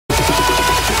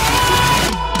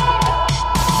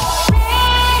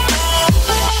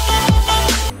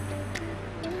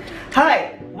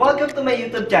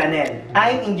YouTube channel.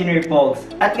 I'm Engineer Folks.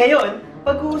 At ngayon,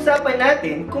 pag-uusapan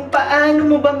natin kung paano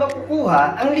mo ba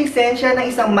makukuha ang lisensya ng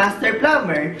isang Master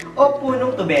Plumber o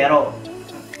Punong Tubero.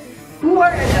 Who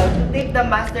are allowed to take the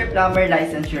Master Plumber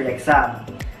Licensure exam?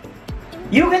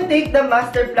 You can take the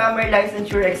Master Plumber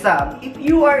Licensure exam if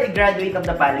you are a graduate of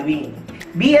the following: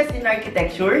 BS in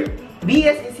Architecture,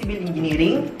 BS in Civil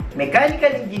Engineering,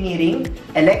 Mechanical Engineering,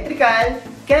 Electrical,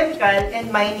 Chemical, and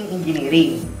Mining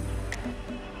Engineering.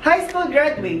 High school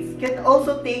graduates can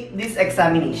also take this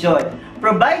examination,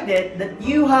 provided that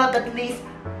you have at least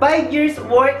 5 years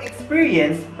work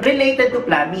experience related to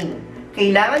plumbing.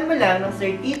 Kailangan mo lang ng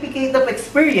Certificate of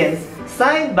Experience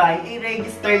signed by a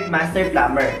registered Master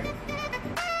Plumber.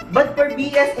 But for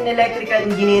BS in Electrical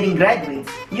Engineering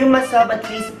graduates, you must have at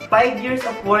least 5 years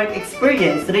of work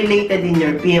experience related in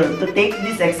your field to take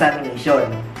this examination.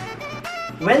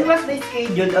 When was the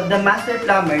schedule of the Master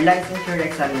Plumber Licensure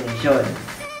examination?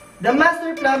 The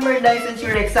Master Plumber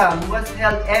Licensure exam was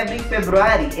held every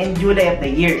February and July of the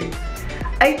year.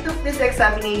 I took this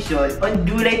examination on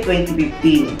July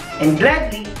 2015 and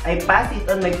gladly I passed it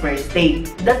on my first day.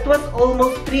 That was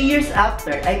almost 3 years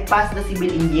after I passed the Civil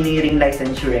Engineering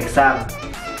Licensure exam.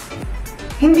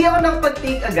 Hindi ako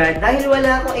nakapag-take agad dahil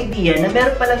wala akong idea na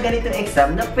meron palang ganitong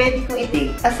exam na pwede kong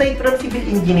i-take aside from Civil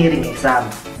Engineering exam.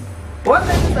 What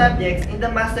are the subjects in the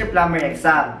Master Plumber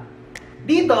exam?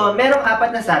 Dito, merong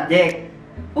 4 na subject.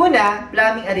 Una,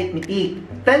 Plumbing Arithmetic,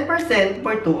 10%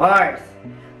 for 2 hours.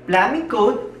 Plumbing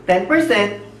Code,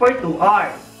 10% for 2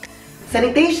 hours.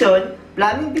 Sanitation,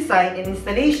 Plumbing Design and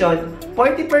Installation,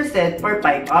 40% for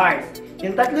 5 hours.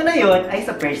 Yung tatlo na yon ay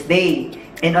sa first day.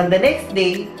 And on the next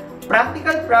day,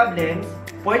 Practical Problems,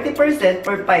 40%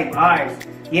 for 5 hours.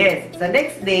 Yes, sa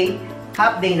next day,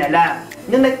 half day na lang.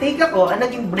 Nung nag-take ako, ang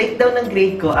naging breakdown ng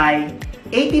grade ko ay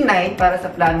 89 para sa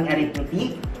Plumbing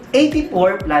Arithmetic,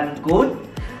 84 Plumbing Code,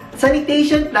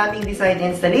 Sanitation, Plumbing Design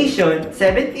and Installation,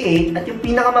 78, at yung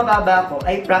pinakamababa ko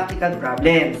ay Practical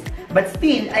Problems. But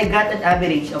still, I got an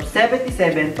average of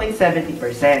 77.70%.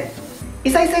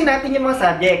 Isa-isay natin yung mga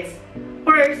subjects.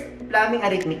 First, Plumbing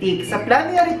Arithmetic. Sa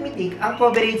Plumbing Arithmetic, ang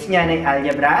coverage niya ay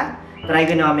Algebra,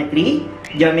 Trigonometry,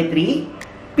 Geometry,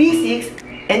 Physics,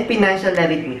 and Financial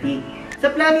Arithmetic. Sa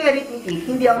Plumbing Arithmetic,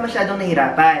 hindi ako masyadong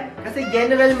nahirapan kasi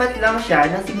general math lang siya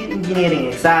ng Civil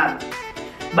Engineering exam.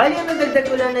 Bali, ang nadagdag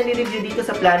ko lang na nireview dito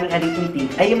sa Plumbing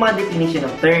Arithmetic ay yung mga definition of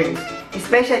terms.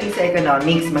 Especially sa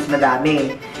economics, mas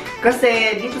madami.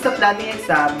 Kasi dito sa Plumbing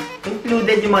exam,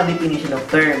 included yung mga definition of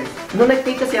terms. Nung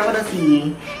nag-take kasi ako ng CE,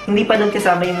 hindi pa nun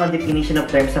kasama yung mga definition of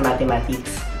terms sa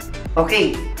mathematics.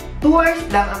 Okay, 2 hours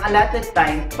lang ang allotted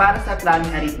time para sa Plumbing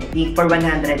Arithmetic for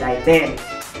 100 items.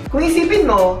 Kung isipin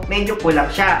mo, medyo kulang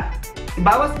siya.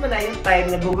 Ibawas mo na yung time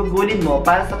na gugugulin mo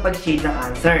para sa pag-shade ng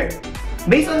answer.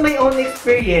 Based on my own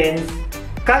experience,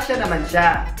 kasya naman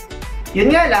siya.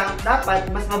 Yun nga lang, dapat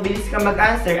mas mabilis ka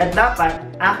mag-answer at dapat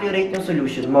accurate yung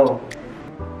solution mo.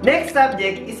 Next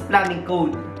subject is Plumbing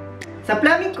Code. Sa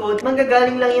Plumbing Code,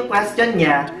 manggagaling lang yung question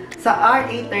niya sa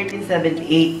RA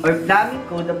 1378 or Plumbing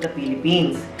Code of the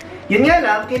Philippines. Yun nga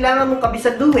lang, kailangan mong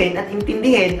kabisaduhin at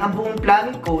intindihin ang buong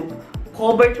Plumbing Code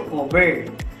cover to cover.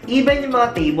 Even yung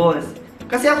mga tables.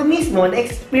 Kasi ako mismo,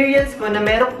 na-experience ko na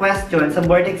merong question sa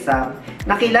board exam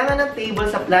na kailangan ng table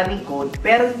sa Plumbing Code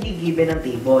pero hindi given ng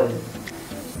table.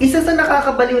 Isa sa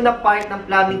nakakabaliw na part ng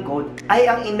Plumbing Code ay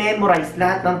ang i-memorize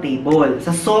lahat ng table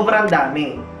sa sobrang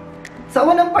dami. Sa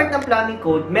unang part ng Plumbing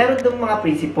Code, meron doon mga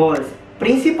principles.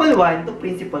 Principle 1 to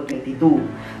Principle 22.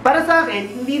 Para sa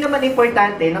akin, hindi naman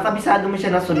importante na kabisado mo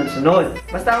siya ng sunod-sunod.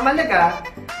 Basta ang malaga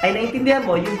ay naintindihan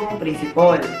mo yung buong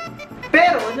principle.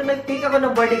 Pero, nung nag-take ako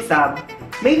ng board exam,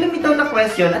 may lumitaw na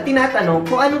question at tinatanong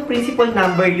kung anong principle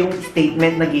number yung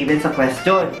statement na given sa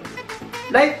question.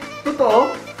 Like,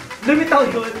 totoo? Lumitaw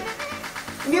yun.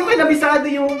 Hindi ko nabisado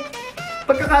yung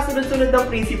pagkakasunod-sunod ng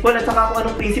principle at saka kung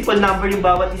anong principle number yung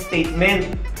bawat statement.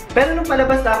 Pero nung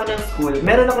palabas na ako ng school,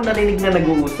 meron ako narinig na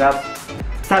nag-uusap.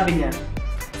 Sabi niya,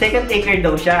 second taker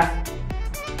daw siya.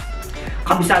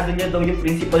 Kabisado niya daw yung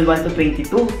principle 1 to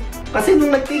 22. Kasi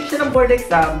nung nag-take siya ng board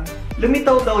exam,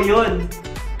 lumitaw daw yun.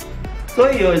 So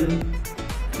yun,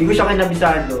 hindi ko siya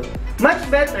kinabisado. Much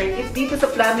better if dito sa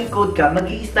Plumbing Code ka,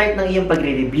 mag-i-start ng iyong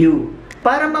pagre-review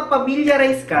para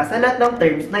mapamiliarize ka sa lahat ng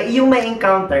terms na iyong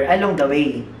ma-encounter along the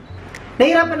way.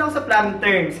 Nahirapan ako sa plumbing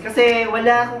terms kasi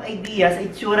wala akong idea sa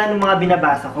itsura ng mga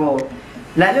binabasa ko.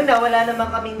 Lalo na wala namang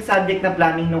kaming subject na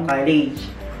plumbing nung college.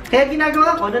 Kaya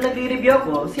ginagawa ko, nung nagre-review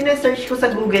ako, sinesearch ko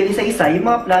sa Google isa-isa yung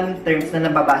mga plumbing terms na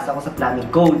nababasa ko sa Plumbing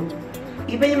Code.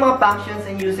 Even yung mga functions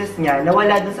and uses niya na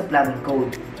wala dun sa Plumbing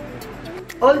Code.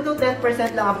 Although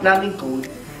 10% lang ang Plumbing Code,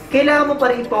 kailangan mo pa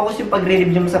rin i-focus yung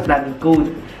pagre-review mo sa plumbing code.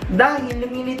 Dahil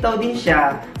lumilitaw din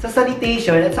siya sa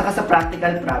sanitation at saka sa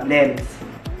practical problems.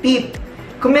 Tip!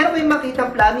 Kung meron kayong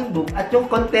makitang plumbing book at yung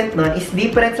content nun is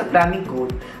different sa plumbing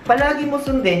code, palagi mo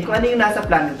sundin kung ano yung nasa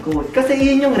plumbing code kasi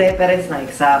yun yung reference ng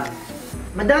exam.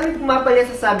 Madami pumapalya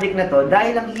sa subject na to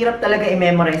dahil ang hirap talaga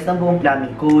i-memorize ng buong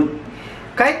plumbing code.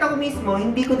 Kahit ako mismo,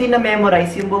 hindi ko din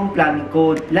na-memorize yung buong plumbing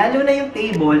code, lalo na yung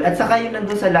table at saka yung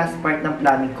nandun sa last part ng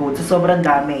plumbing code sa sobrang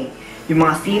dami. Yung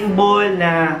mga symbol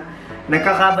na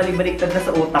nagkakabalik-baliktad na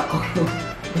sa utak ko.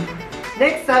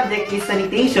 Next subject is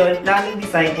sanitation, plumbing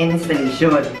design, and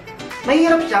installation.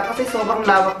 Mahirap siya kasi sobrang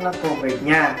lawak ng covered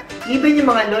niya. Even yung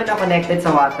mga law na connected sa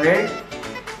water,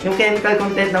 yung chemical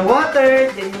content ng water,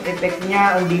 then yung effect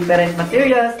niya on different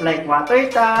materials like water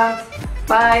tanks,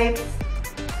 pipes,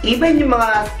 even yung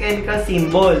mga chemical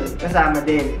symbol kasama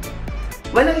din.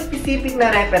 Walang specific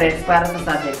na reference para sa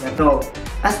subject na to.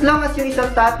 As long as yung isang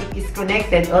topic is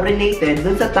connected or related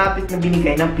dun sa topic na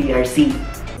binigay ng PRC.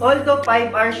 Although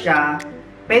 5 hours siya,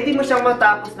 pwede mo siyang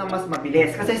matapos ng mas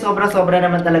mabilis kasi sobra-sobra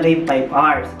naman talaga yung 5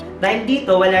 hours. Dahil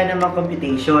dito, wala namang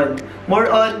computation.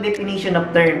 More on definition of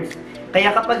terms.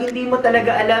 Kaya kapag hindi mo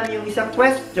talaga alam yung isang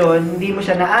question, hindi mo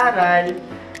siya naaral,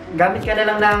 gamit ka na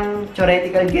lang ng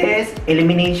theoretical guess,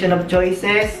 elimination of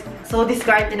choices. So,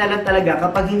 discard na lang talaga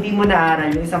kapag hindi mo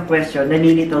naaral yung isang question na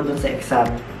lilitaw dun sa exam.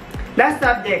 Last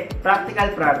subject,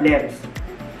 practical problems.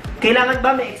 Kailangan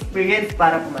ba may experience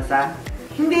para pumasa?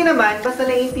 Hindi naman, basta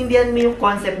naiintindihan mo yung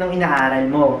concept ng inaaral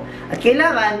mo. At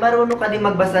kailangan, marunong ka din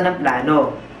magbasa ng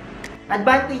plano.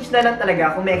 Advantage na lang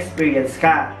talaga kung may experience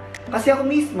ka. Kasi ako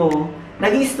mismo,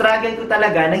 naging struggle ko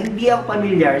talaga na hindi ako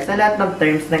familiar sa lahat ng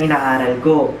terms na inaaral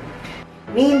ko.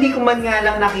 Hindi ko man nga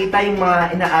lang nakita yung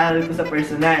mga inaaral ko sa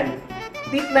personal.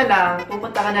 Tip na lang,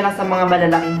 pupunta ka na lang sa mga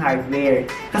malalaking hardware.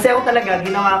 Kasi ako talaga,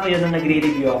 ginawa ko yun nung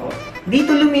nagre-review ako.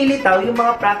 Dito lumilitaw yung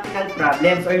mga practical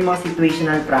problems or yung mga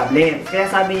situational problems.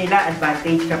 Kaya sabi nila,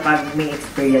 advantage kapag may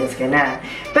experience ka na.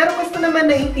 Pero basta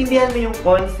naman naiintindihan mo yung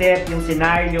concept, yung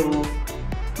scenario,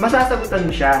 masasagutan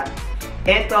mo siya.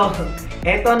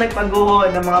 Eto nagpaguho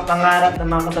ng mga pangarap ng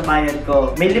mga kasabayan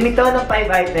ko. May limitaw ng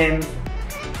 5 items,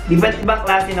 iba't ibang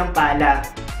klase ng pala.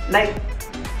 Like,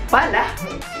 pala?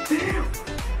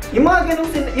 Yung mga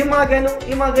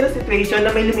ganong situation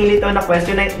na may lumilitaw na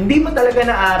question na hindi mo talaga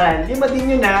naaral, lima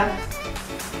din yun na.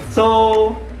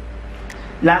 So,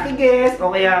 lucky guess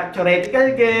o kaya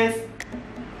theoretical guess.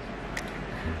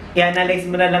 I-analyze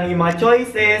mo na lang yung mga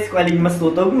choices, kung alin mas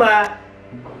tutugma.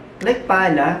 Like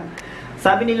pala.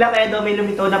 Sabi nila kaya daw may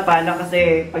lumitaw na pala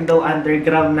kasi pag daw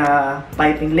underground na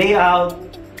piping layout,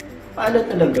 pala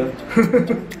talaga.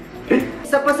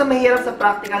 Isa pa sa mahirap sa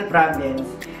practical problems,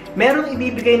 merong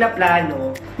ibibigay na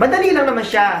plano. Madali lang naman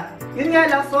siya. Yun nga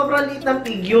lang, sobrang liit ng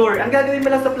figure. Ang gagawin mo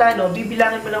lang sa plano,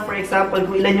 bibilangin mo lang for example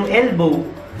kung ilan yung elbow.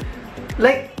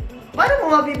 Like, paano mo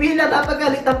mabibilang?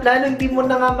 Napagalit ang plano, hindi mo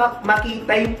na nga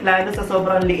makita yung plano sa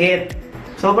sobrang liit.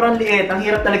 Sobrang liit. Ang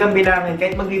hirap talagang bilangin.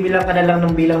 Kahit magbibilang ka na lang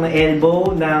ng bilang ng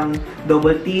elbow, ng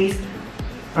double T's.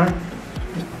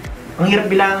 Ang hirap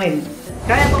bilangin.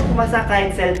 Kaya bang pumasa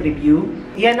kahit self-review?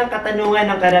 Yan ang katanungan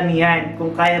ng karamihan,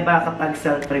 kung kaya ba kapag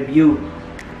self-review.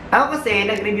 Ako kasi,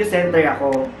 nag-review center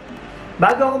ako.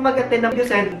 Bago ako mag-attend ng review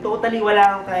center, totally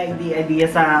wala akong idea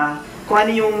sa kung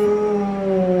ano yung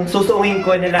susuungin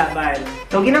ko na laban.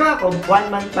 So, ginawa ko,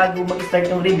 1 month bago mag-start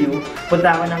yung review,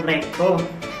 punta ako ng recto.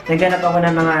 Naghanap ako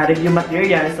ng mga review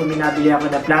materials, so minabili ako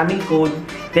ng plumbing code,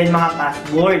 then mga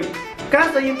passport.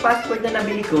 Kaso yung passport na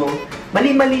nabili ko,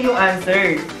 mali-mali yung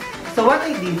answer. So what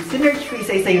I did, sinerch ko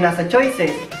isa-isa yung nasa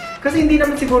choices. Kasi hindi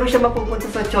naman siguro siya mapupunta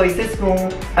sa choices kung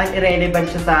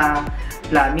irrelevant siya sa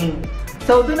plumbing.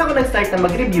 So doon ako nag-start na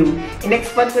mag-review.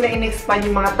 In-expand ko na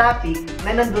yung mga topic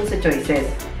na nandun sa choices.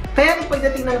 Kaya nung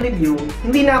pagdating ng review,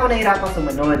 hindi na ako nahirapang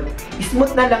sumunod.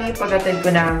 Smooth na lang yung pag-attend ko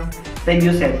ng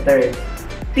review center.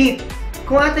 Tip!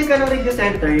 Kung attend ka ng review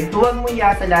center, huwag mo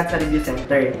iasa lahat sa review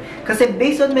center. Kasi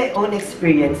based on my own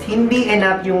experience, hindi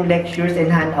enough yung lectures and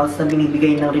handouts na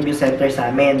binibigay ng review center sa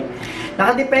amin.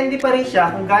 Nakadepende pa rin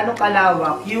siya kung gaano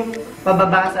kalawak yung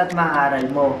mababasa at maaaral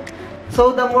mo.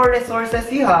 So, the more resources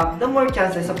you have, the more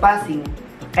chances of passing.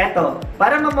 Eto,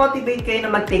 para ma-motivate kayo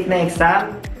na mag-take na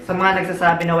exam, sa mga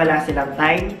nagsasabi na wala silang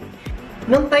time,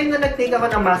 nung time na nag-take ako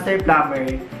ng Master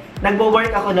Plumber, nagwo-work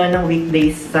ako noon ng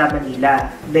weekdays sa Manila.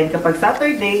 Then kapag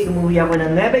Saturday, umuwi ako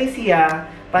ng Nueva Ecija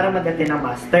para mag-attend ng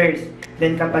Masters.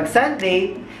 Then kapag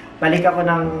Sunday, balik ako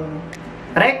ng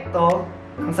Recto,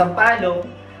 ng Sampaloc,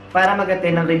 para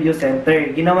mag-attend ng review center.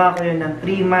 Ginawa ko yun ng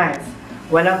 3 months.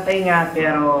 Walang pahinga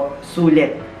pero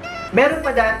sulit. Meron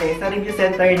pa dati sa review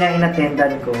center na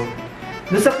inattendan ko.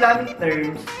 Doon sa plumbing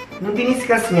terms, nung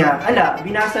diniscuss niya,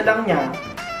 binasa lang niya.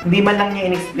 Hindi man lang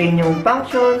niya in-explain yung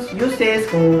functions, uses,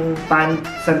 kung saan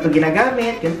ito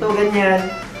ginagamit, ganito, ganyan.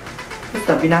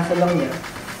 Basta, binasa lang niya.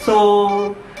 So,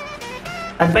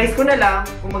 advice ko na lang,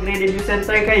 kung magre-review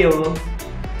center kayo,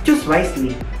 choose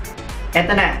wisely.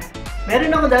 Eto na.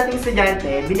 Meron ako dating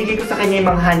estudyante, binigay ko sa kanya yung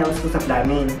mga handouts ko sa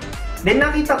plumbing. Then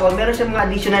nakita ko, meron siyang mga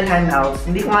additional handouts,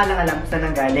 hindi ko nga lang alam kung saan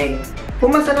nanggaling.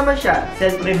 Pumasa naman siya,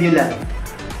 self-review lang.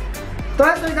 To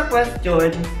answer the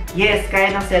question, yes, kaya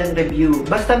ng self-review.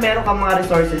 Basta meron kang mga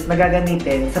resources na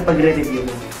gagamitin sa pagre-review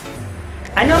mo.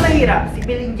 Ano mahirap?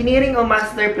 Civil engineering o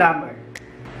master plumber?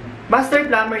 Master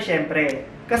plumber syempre.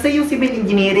 Kasi yung civil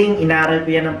engineering, inaral ko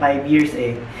yan ng 5 years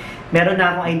eh. Meron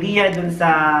na akong idea dun sa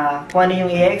kung ano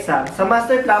yung i-exam. Sa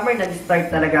master plumber, nag-start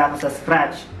talaga ako sa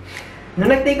scratch. Nung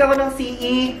nag-take ako ng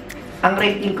CE, ang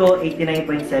rating ko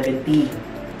 89.70.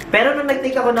 Pero nung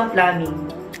nag-take ako ng plumbing,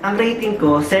 ang rating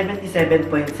ko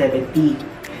 77.70.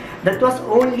 That was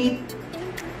only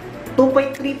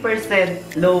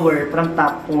 2.3% lower from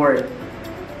top 4.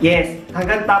 Yes,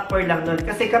 hanggang top 4 lang nun.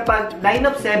 Kasi kapag line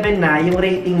of 7 na yung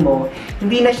rating mo,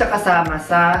 hindi na siya kasama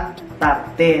sa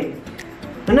top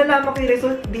 10. Nung nalaman ko yung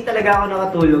result, hindi talaga ako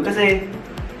nakatulog. Kasi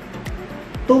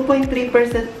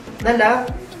 2.3% na lang.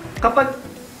 Kapag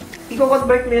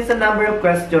i-convert mo yun sa number of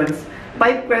questions,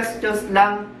 5 questions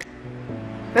lang.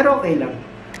 Pero okay lang.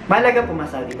 Mahalaga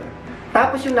pumasa, di ba?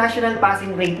 Tapos yung national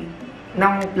passing rate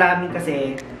ng plumbing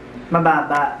kasi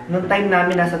mababa. Noong time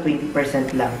namin nasa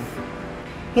 20% lang.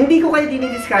 Hindi ko kayo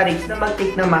dinidiscourage na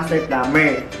mag-take ng master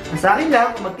plumber. Sa akin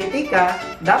lang, kung mag-take ka,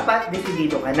 dapat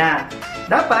desidido ka na.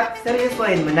 Dapat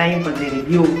seryosohin mo na yung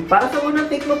pagre-review. Para sa unang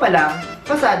take mo pa lang,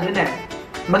 pasado na.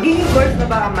 Magiging course na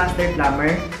ba ang master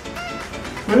plumber?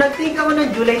 Nung nag-take ako ng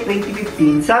July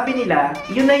 2015, sabi nila,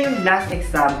 yun na yung last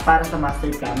exam para sa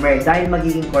master plumber dahil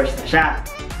magiging course na siya.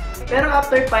 Pero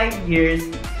after 5 years,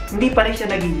 hindi pa rin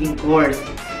siya nagiging course.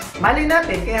 Malay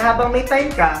natin, kaya habang may time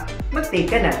ka,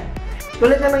 mag-take ka na.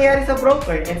 Tulad na nangyari sa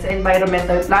broker and sa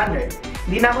environmental planner,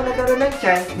 hindi na ako nagkaroon ng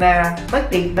chance na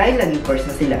mag-take dahil naging course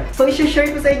na sila. So,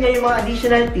 i-share ko sa inyo yung mga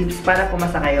additional tips para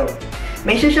pumasa kayo.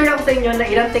 May i-share ako sa inyo na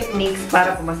ilang techniques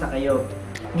para pumasa kayo.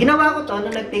 Ginawa ko to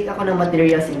nung nag-take ako ng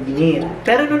materials engineer.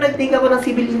 Pero nung nag-take ako ng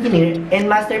civil engineer and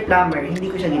master plumber, hindi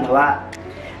ko siya ginawa.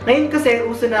 Ngayon kasi,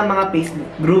 uso na mga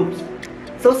Facebook groups.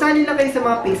 So, sali lang kayo sa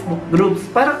mga Facebook groups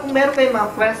para kung meron kayong mga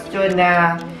question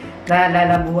na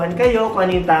lalabuhan kayo, kung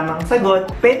ano yung tamang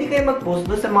sagot, pwede kayo mag-post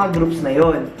doon sa mga groups na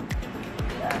yon.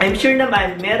 I'm sure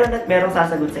naman, meron at merong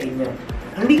sasagot sa inyo.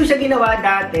 Hindi ko siya ginawa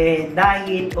dati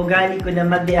dahil ugali ko na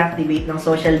mag-deactivate ng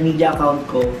social media account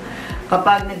ko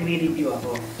kapag nagre-review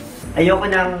ako. Ayoko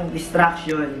ng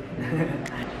distraction.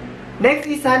 Next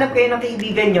is, hanap kayo ng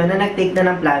kaibigan nyo na nag-take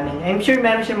na ng planning. I'm sure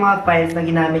meron siya mga files na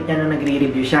ginamit niya nung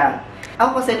nagre-review siya.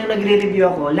 Ako kasi nung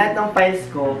nagre-review ako, lahat ng files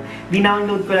ko,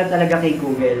 dinownload ko lang talaga kay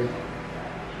Google.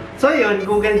 So yun,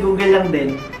 Google lang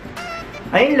din.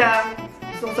 Ayun lang.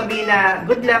 Gusto kong sabihin na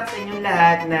good luck sa inyong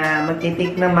lahat na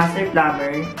magtitake ng master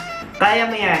plumber. Kaya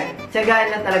mo yan.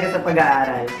 Tiyagaan lang talaga sa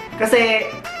pag-aaral. Kasi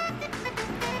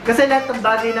lahat ng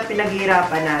bagay na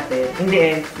pinaghihirapan natin, in the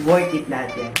end, worth it lahat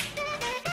yan.